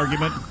 That's a good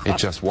argument. It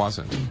just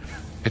wasn't.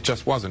 It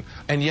just wasn't.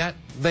 And yet,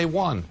 they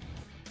won.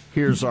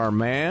 Here's our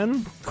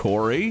man,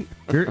 Corey.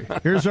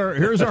 Here's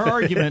our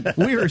argument.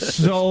 We are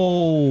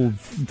so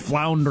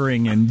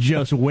floundering and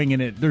just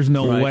winging it. There's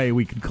no way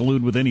we could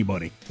collude with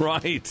anybody.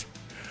 Right.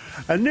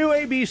 A new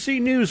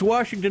ABC News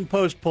Washington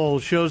Post poll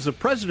shows the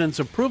president's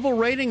approval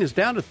rating is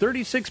down to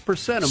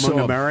 36% among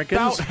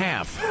Americans. About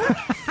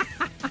half.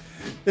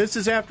 This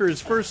is after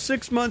his first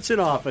 6 months in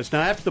office.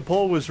 Now, after the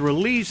poll was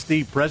released,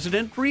 the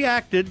president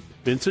reacted.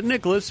 Vincent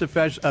Nicholas,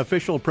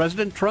 official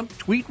President Trump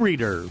tweet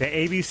reader. The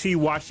ABC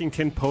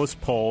Washington Post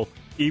poll,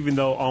 even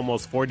though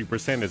almost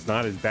 40% is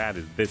not as bad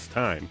as this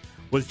time,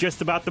 was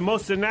just about the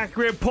most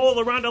inaccurate poll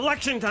around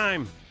election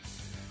time.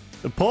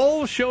 The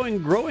poll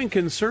showing growing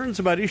concerns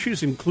about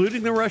issues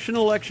including the Russian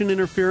election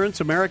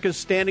interference, America's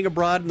standing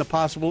abroad, and the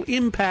possible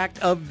impact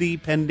of the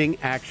pending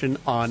action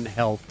on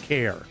health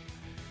care.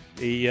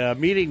 The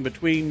meeting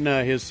between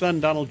his son,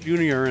 Donald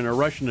Jr., and a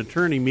Russian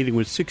attorney meeting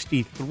with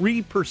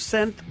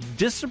 63%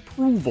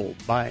 disapproval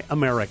by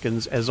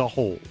Americans as a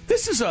whole.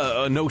 This is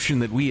a notion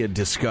that we had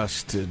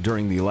discussed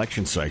during the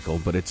election cycle,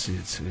 but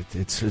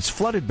it's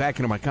flooded back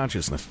into my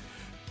consciousness.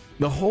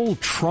 The whole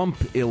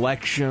Trump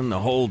election, the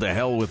whole to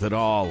hell with it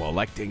all,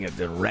 electing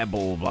the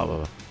rebel, blah, blah,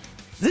 blah.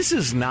 This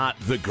is not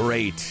the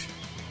great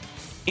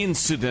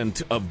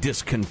incident of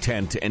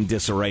discontent and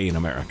disarray in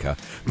America.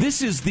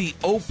 This is the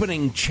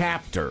opening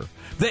chapter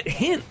that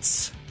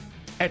hints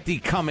at the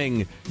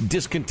coming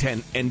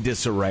discontent and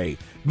disarray.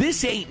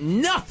 This ain't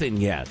nothing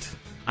yet.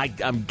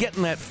 I'm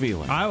getting that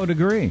feeling. I would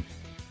agree.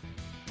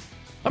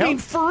 I mean,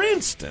 for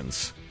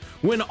instance,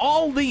 when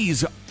all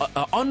these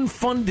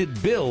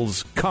unfunded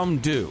bills come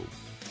due,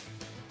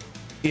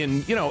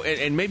 and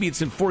maybe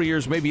it's in 4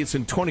 years, maybe it's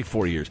in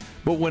 24 years,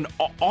 but when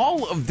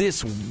all of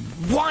this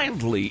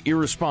wildly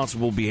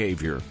irresponsible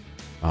behavior,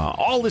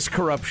 all this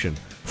corruption,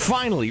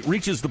 finally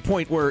reaches the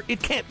point where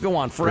it can't go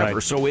on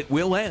forever, so it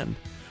will end.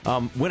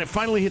 When it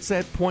finally hits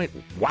that point,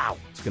 wow,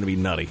 it's going to be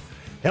nutty.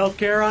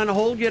 Healthcare on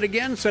hold yet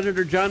again.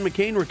 Senator John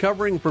McCain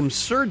recovering from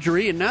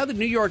surgery. And now the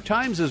New York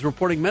Times is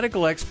reporting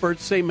medical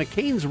experts say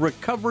McCain's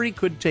recovery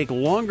could take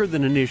longer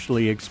than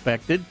initially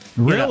expected.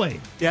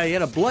 Really? He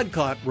had a blood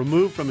clot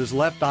removed from his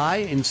left eye.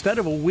 Instead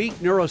of a week,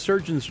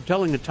 neurosurgeons are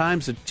telling the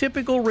Times the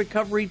typical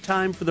recovery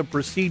time for the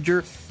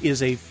procedure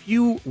is a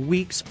few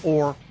weeks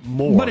or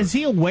more. But is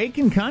he awake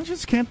and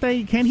conscious? Can't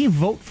he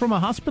vote from a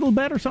hospital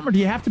bed or something? Or do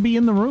you have to be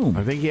in the room?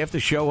 I think you have to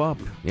show up.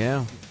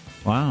 Yeah.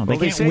 Wow, they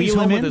can't wheel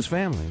him in with his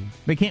family.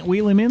 They can't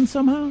wheel him in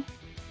somehow?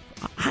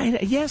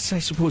 Yes, I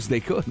suppose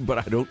they could, but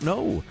I don't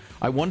know.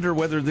 I wonder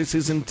whether this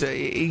isn't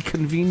a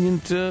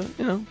convenient,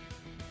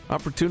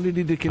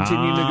 opportunity to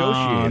continue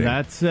negotiating.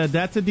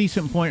 That's a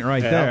decent point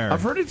right there.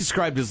 I've heard it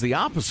described as the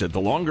opposite. The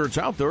longer it's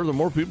out there, the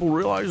more people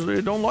realize they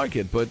don't like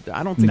it. But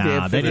I don't think they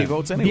have 50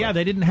 votes anyway. Yeah,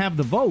 they didn't have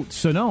the votes,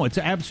 so no, it's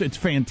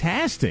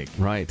fantastic.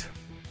 Right.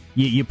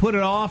 You put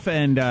it off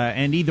and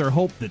either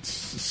hope that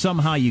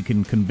somehow you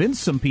can convince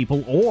some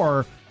people,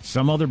 or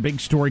some other big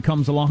story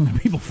comes along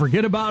and people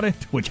forget about it,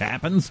 which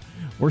happens,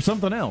 or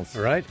something else.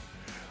 All right.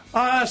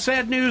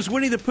 Sad news.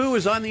 Winnie the Pooh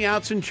is on the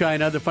outs in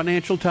China. The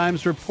Financial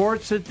Times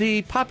reports that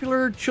the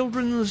popular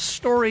children's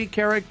story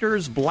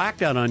characters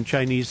blacked out on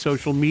Chinese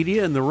social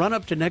media in the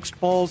run-up to next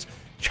fall's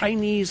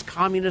Chinese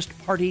Communist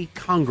Party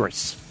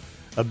Congress.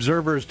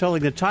 Observers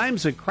telling the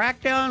Times that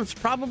crackdown is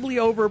probably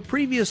over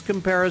previous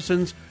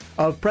comparisons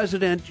of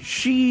President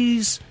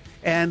Xi's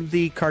and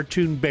the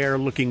cartoon bear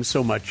looking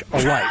so much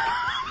alike.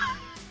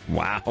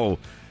 Wow.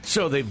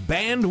 So they've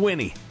banned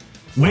Winnie.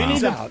 Winnie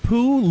the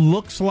Pooh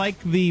looks like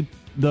the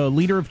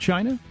leader of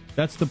China?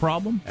 That's the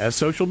problem? As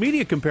social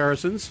media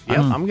comparisons. Yep.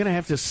 I'm going to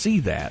have to see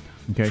that.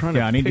 Okay.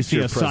 I need to see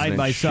a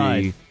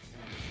side-by-side.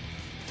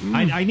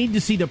 I need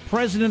to see the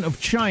president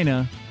of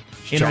China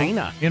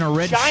in a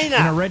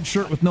red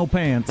shirt with no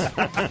pants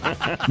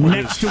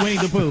next to Winnie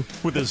the Pooh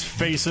with his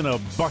face in a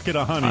bucket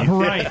of honey.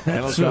 Right.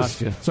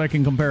 So I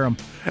can compare them.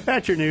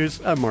 That's your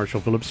news. I'm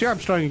Marshall Phillips, the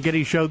Armstrong and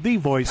Getty Show, the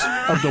voice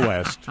of the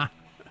West.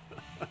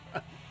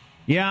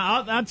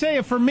 Yeah, I'll tell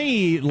you, for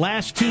me,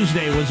 last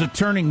Tuesday was a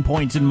turning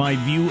point in my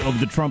view of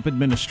the Trump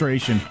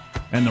administration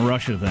and the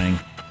Russia thing.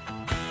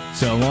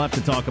 So we'll have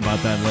to talk about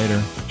that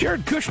later.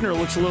 Jared Kushner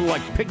looks a little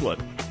like Piglet.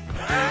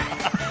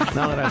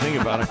 Now that I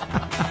think about it.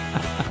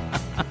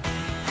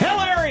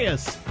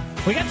 Hilarious!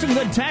 We got some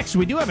good texts.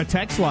 We do have a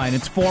text line.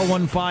 It's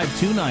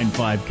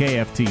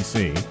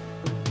 415-295-KFTC,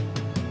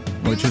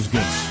 which is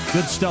good.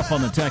 Good stuff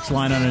on the text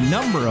line on a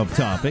number of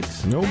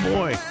topics. Oh,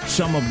 boy.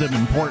 Some of them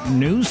important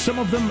news. Some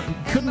of them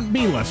couldn't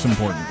be less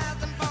important.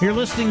 You're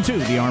listening to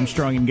the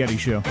Armstrong and Getty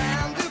Show.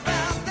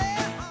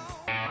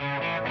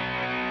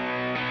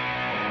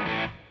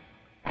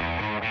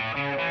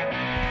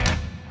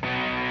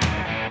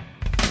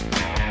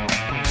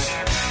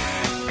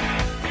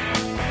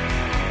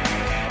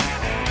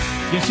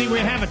 You see, we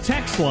have a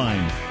text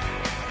line.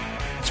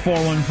 It's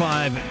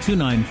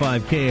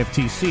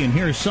 415-295-KFTC, and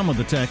here's some of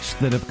the texts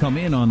that have come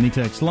in on the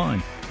text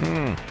line.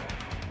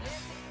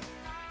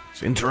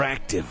 It's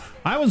interactive.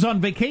 I was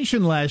on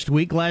vacation last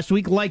week,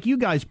 like you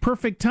guys.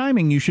 Perfect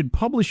timing. You should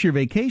publish your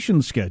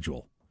vacation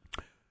schedule.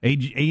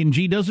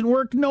 A&G doesn't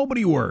work,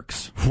 nobody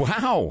works.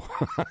 Wow.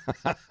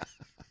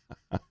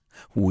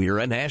 We're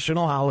a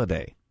national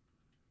holiday.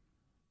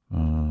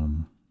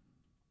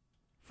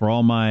 For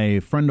all my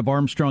friend of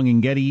Armstrong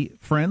and Getty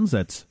friends,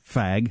 that's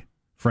FAG,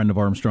 friend of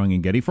Armstrong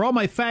and Getty. For all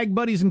my FAG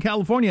buddies in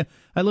California,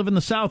 I live in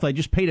the South. I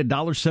just paid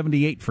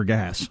 $1.78 for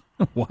gas.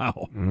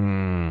 Wow.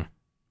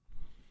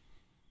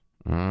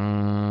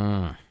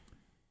 A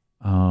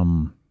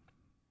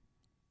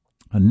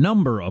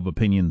number of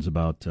opinions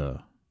about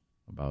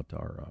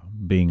our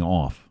being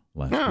off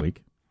last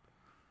week.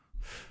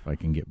 If I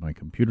can get my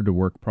computer to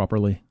work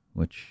properly,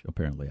 which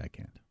apparently I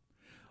can't.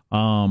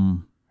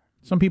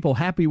 Some people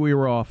happy we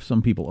were off.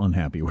 Some people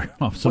unhappy we were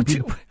off.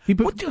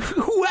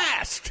 Who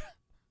asked?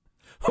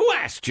 Who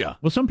asked you?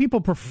 Well, some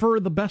people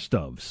prefer the best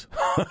ofs.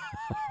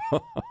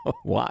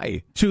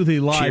 Why? To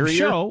the live Cheerier?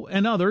 show,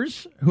 and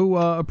others who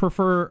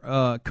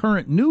prefer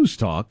current news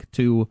talk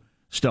to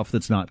stuff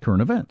that's not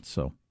current events.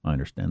 So I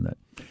understand that.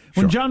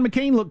 When John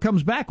McCain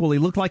comes back, will he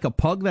look like a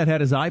pug that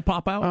had his eye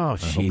pop out? Oh,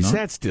 jeez,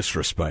 that's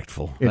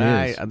disrespectful. It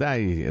is.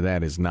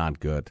 That is not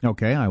good.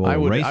 Okay, I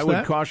will erase that. I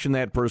would caution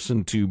that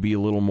person to be a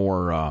little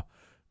more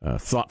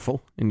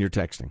thoughtful in your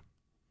texting.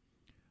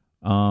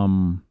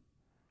 I'm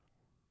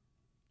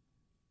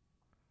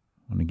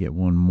going to get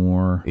one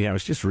more. Yeah, I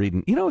was just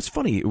reading. You know, it's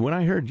funny. When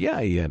I heard,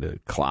 he had a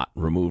clot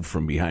removed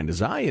from behind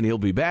his eye, and he'll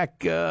be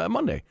back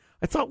Monday.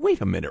 I thought,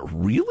 wait a minute,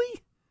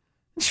 really?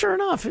 And sure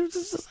enough,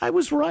 I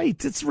was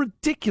right. It's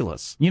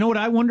ridiculous. You know what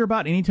I wonder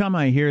about anytime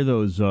I hear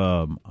those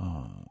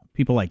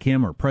people like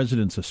him or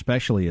presidents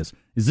especially is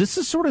this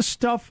the sort of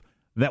stuff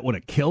that would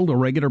have killed a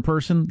regular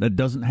person that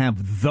doesn't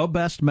have the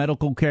best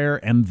medical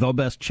care and the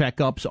best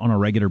checkups on a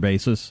regular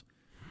basis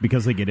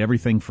because they get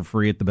everything for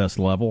free at the best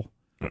level?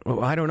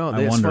 Well, I don't know.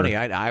 That's funny.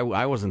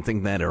 I wasn't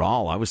thinking that at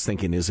all. I was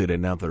thinking, is it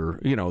another,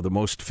 the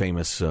most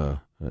famous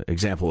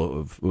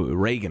example of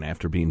Reagan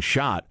after being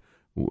shot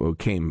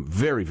came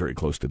very, very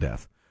close to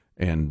death.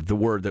 And the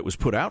word that was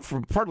put out,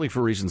 partly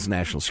for reasons of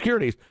national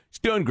security, he's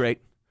doing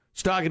great.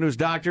 He's talking to his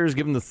doctors,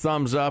 giving the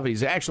thumbs up.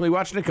 He's actually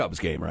watching a Cubs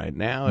game right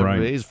now.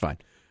 Right. He's fine.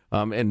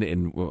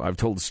 And I've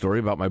told the story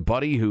about my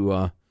buddy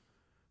who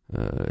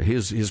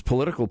his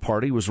political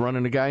party was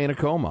running a guy in a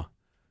coma.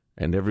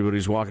 And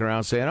everybody's walking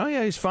around saying, oh,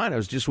 yeah, he's fine. I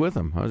was just with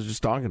him. I was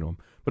just talking to him.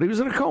 But he was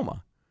in a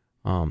coma.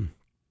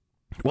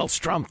 Well,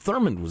 Strom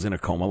Thurmond was in a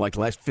coma like the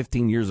last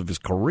 15 years of his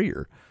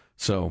career.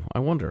 So I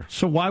wonder.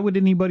 So why would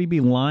anybody be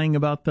lying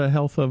about the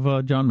health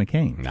of John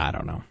McCain? I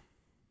don't know.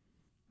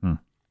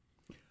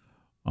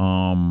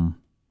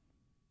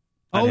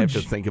 I'd have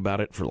to think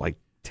about it for like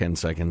 10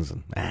 seconds.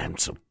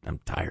 And I'm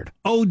tired.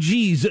 Oh,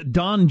 geez.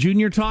 Don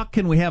Jr. talk.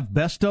 Can we have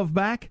best of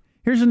back?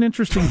 Here's an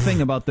interesting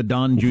thing about the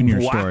Don Jr.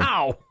 story.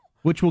 Wow.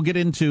 Which we'll get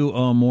into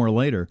more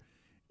later,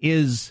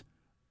 is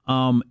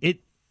who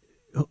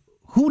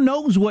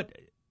knows what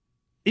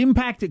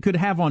impact it could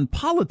have on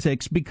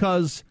politics,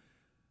 because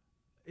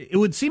it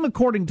would seem,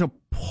 according to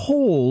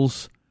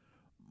polls,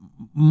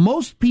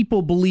 most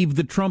people believe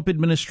the Trump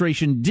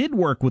administration did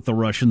work with the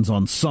Russians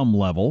on some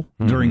level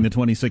during the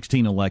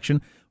 2016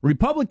 election.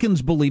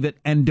 Republicans believe it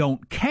and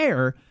don't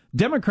care.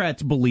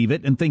 Democrats believe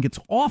it and think it's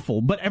awful,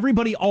 but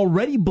everybody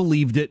already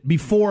believed it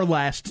before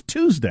last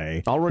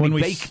Tuesday. Already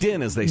baked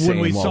in, as they say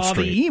in Wall Street. When we saw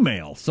the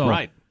email. So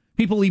right.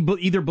 People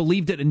either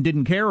believed it and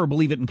didn't care, or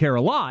believe it and care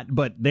a lot,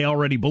 but they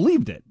already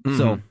believed it.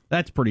 So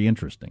that's pretty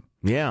interesting.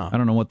 Yeah. I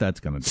don't know what that's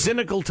going to do.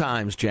 Cynical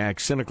times, Jack.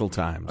 Cynical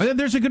times.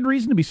 There's a good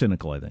reason to be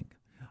cynical, I think.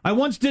 I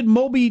once did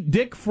Moby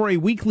Dick for a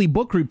weekly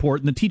book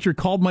report, and the teacher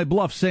called my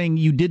bluff, saying,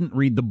 you didn't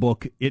read the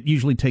book. It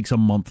usually takes a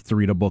month to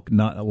read a book,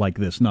 not like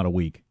this, not a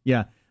week.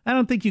 Yeah. I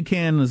don't think you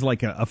can, as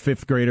like a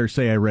fifth grader,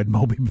 say I read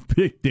Moby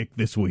Dick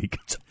this week.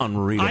 It's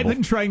unreadable. I've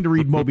been trying to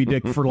read Moby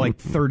Dick for like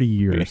 30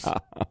 years.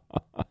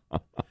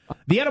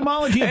 The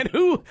etymology... And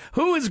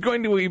who is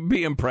going to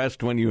be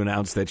impressed when you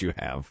announce that you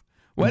have?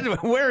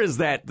 Where is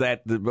that?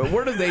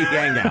 Where do they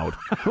hang out?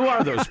 Who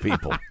are those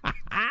people?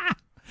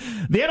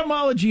 The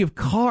etymology of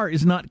car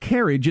is not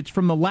carriage. It's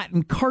from the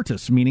Latin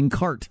cartus, meaning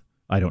cart.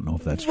 I don't know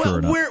if that's true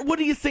or not. What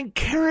do you think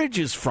carriage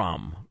is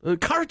from?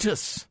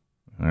 Cartus.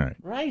 All right.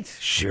 Right?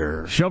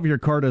 Sure. Shove your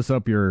Cardus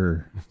up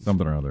your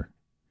something or other.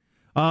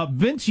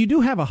 Vince, you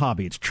do have a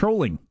hobby. It's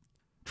trolling.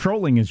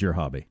 Trolling is your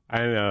hobby. I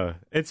know.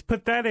 It's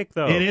pathetic,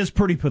 though. It is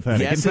pretty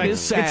pathetic. Yes, in fact, it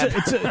is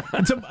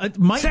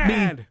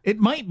sad. It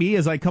might be,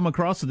 as I come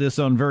across this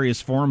on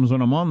various forums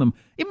when I'm on them,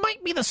 it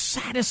might be the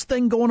saddest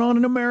thing going on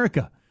in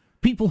America.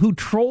 People who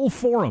troll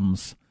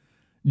forums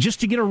just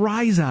to get a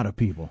rise out of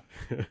people.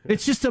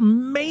 It's just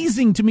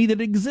amazing to me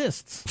that it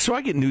exists. So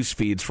I get news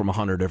feeds from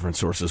 100 different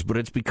sources, but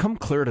it's become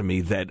clear to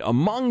me that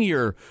among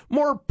your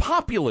more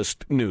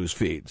populist news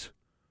feeds,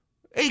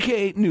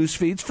 a.k.a. news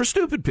feeds for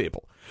stupid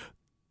people,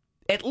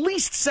 at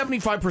least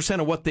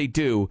 75% of what they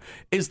do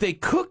is they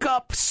cook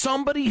up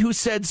somebody who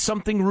said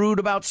something rude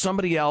about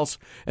somebody else,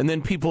 and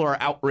then people are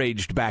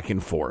outraged back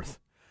and forth.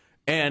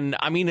 And,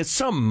 I mean, it's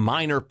some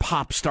minor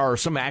pop star, or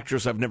some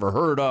actress I've never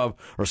heard of,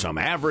 or some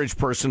average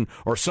person,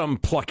 or some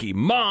plucky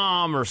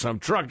mom, or some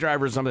truck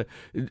driver, or something,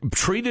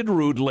 treated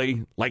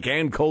rudely, like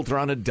Ann Coulter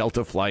on a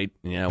Delta flight.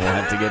 Yeah, we'll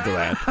have to get to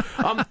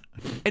that.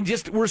 And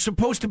just, we're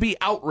supposed to be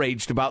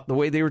outraged about the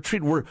way they were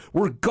treated.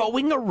 We're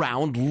going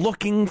around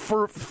looking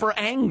for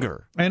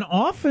anger. And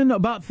often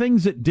about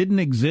things that didn't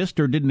exist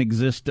or didn't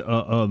exist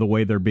the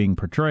way they're being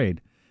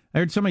portrayed. I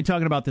heard somebody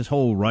talking about this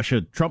whole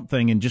Russia-Trump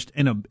thing and just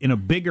in a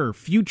bigger,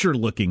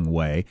 future-looking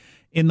way,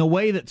 in the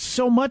way that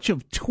so much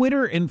of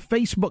Twitter and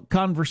Facebook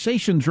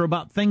conversations are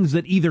about things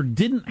that either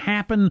didn't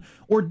happen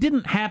or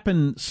didn't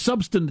happen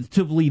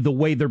substantively the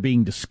way they're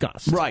being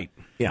discussed. Right,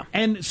 yeah.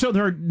 And so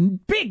there are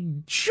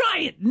big,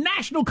 giant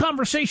national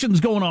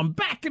conversations going on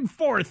back and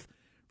forth,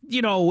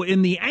 you know,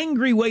 in the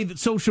angry way that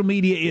social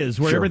media is,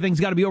 where everything's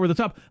got to be over the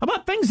top,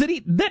 about things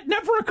that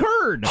never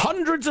occurred.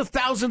 Hundreds of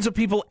thousands of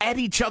people at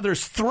each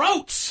other's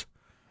throats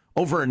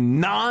over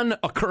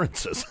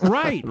non-occurrences.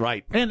 Right.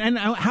 Right. And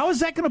how is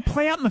that going to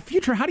play out in the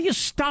future? How do you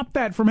stop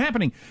that from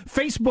happening?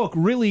 Facebook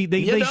really,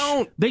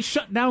 they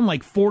shut down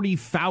like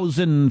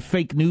 40,000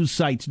 fake news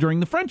sites during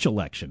the French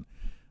election.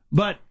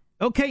 But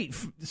okay,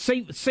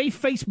 say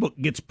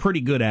Facebook gets pretty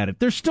good at it.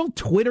 There's still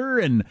Twitter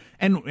and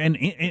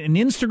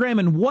Instagram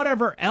and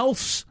whatever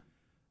else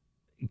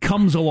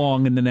comes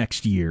along in the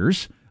next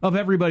years of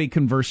everybody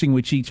conversing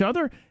with each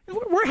other.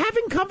 We're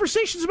having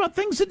conversations about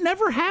things that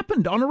never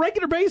happened on a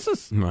regular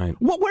basis. Right.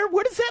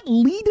 Where does that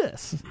lead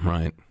us?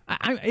 Right.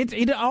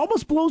 It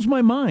almost blows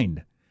my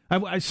mind.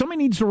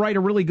 Somebody needs to write a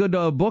really good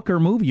book or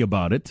movie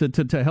about it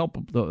to help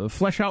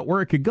flesh out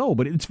where it could go,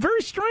 but it's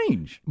very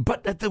strange.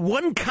 But the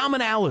one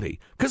commonality,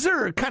 because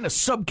there are kind of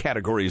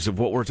subcategories of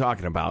what we're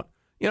talking about,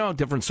 you know,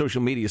 different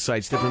social media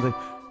sites, different things,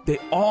 they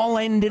all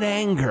end in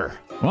anger.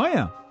 Oh,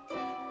 yeah.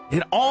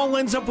 It all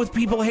ends up with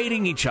people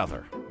hating each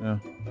other. Yeah.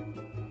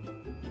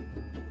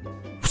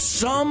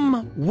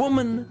 Some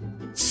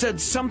woman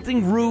said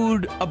something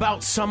rude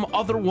about some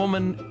other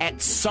woman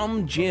at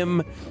some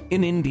gym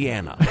in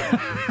Indiana.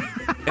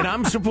 And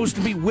I'm supposed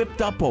to be whipped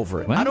up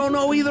over it. What? I don't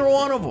know either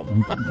one of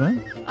them.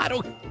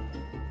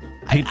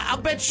 I'll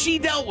bet she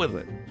dealt with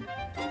it.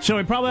 So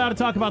we probably ought to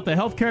talk about the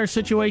healthcare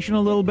situation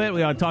a little bit.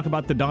 We ought to talk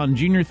about the Don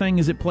Jr.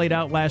 thing as it played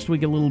out last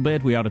week a little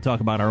bit. We ought to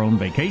talk about our own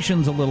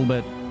vacations a little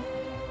bit.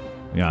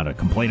 We ought to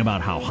complain about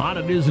how hot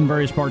it is in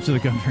various parts of the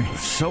country.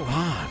 It's so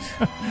hot.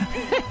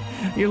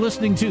 You're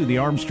listening to the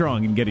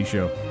Armstrong and Getty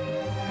Show.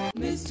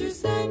 Mr.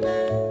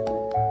 Sandman,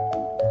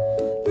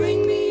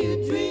 bring me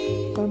a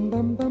dream. Bum,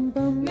 bum, bum,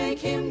 bum. Make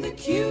him the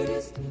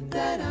cutest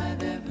that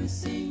I've ever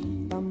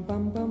seen. Bum,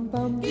 bum, bum,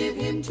 bum. Give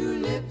him two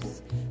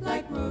lips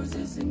like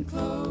roses and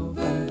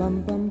clover.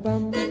 Bum, bum,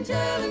 bum. Then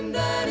tell him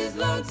that his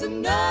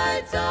lonesome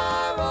nights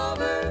are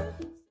over.